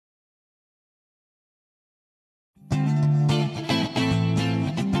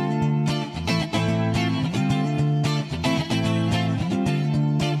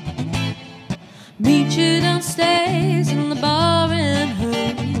downstairs in the bar and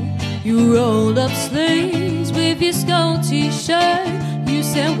her. You rolled up sleeves with your skull t-shirt. You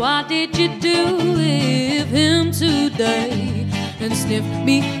said, what did you do with him today? And sniffed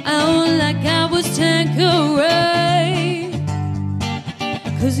me out like I was Tanqueray.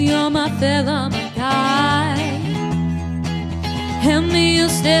 'Cause you're my fella, my guy. Hand me a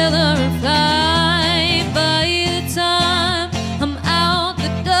stellar and fly. By the time I'm out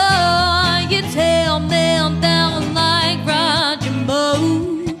the door, you tail me down like Roger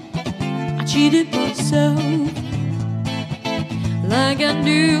Moore. I cheated myself like I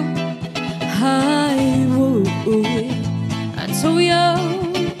knew I would. I told you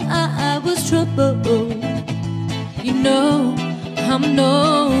I was trouble. You know I'm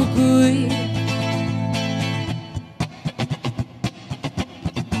no good.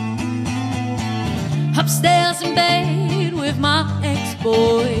 Upstairs in bed with my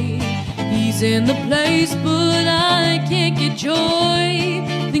ex-boy. He's in the place, but I can't get joy.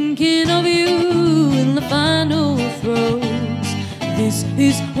 Thinking of you in the final throes. This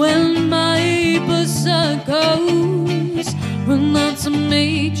is when my berserk goes. Run out some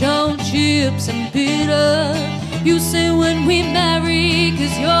major chips and bitter. You say when we marry,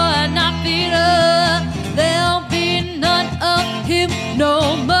 'cause you're not bitter, there'll be none of him no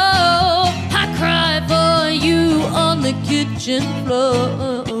more. I cry for you on the kitchen floor.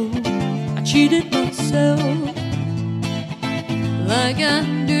 I cheated myself like I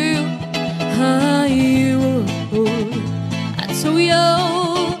knew I would. I told you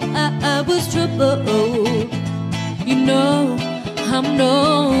I was trouble. You know I'm no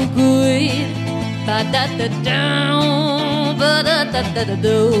good. Ba da da down, ba da da da da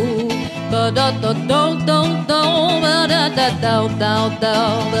do, ba da da do do do, ba da da do do do,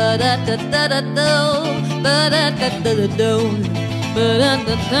 ba da da da da do, ba da da da da do, ba da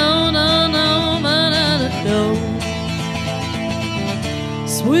da do no no, ba da da do.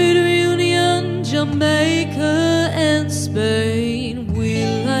 Sweet reunion, Jamaica and Spain. We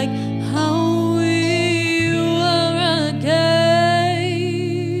like how we were again.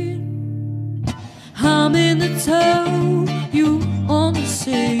 I'm in the tow, you on the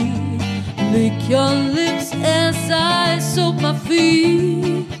sea. Lick your lips as I soak my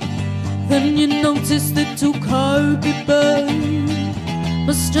feet. Then you notice the two carpet burn.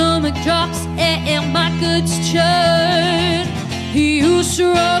 My stomach drops and my guts churn. You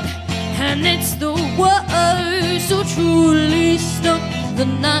shrug and it's the worst. So truly stuck the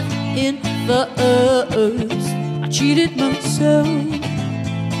knife in first. I cheated myself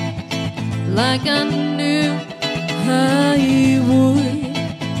like I knew I would.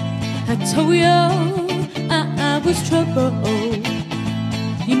 I told you I was trouble.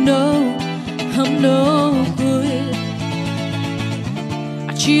 You know I'm no good.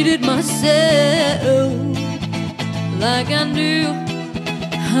 I cheated myself like I knew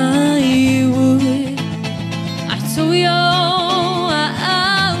I would. I told you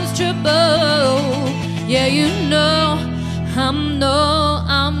I was trouble. Yeah, you know I'm no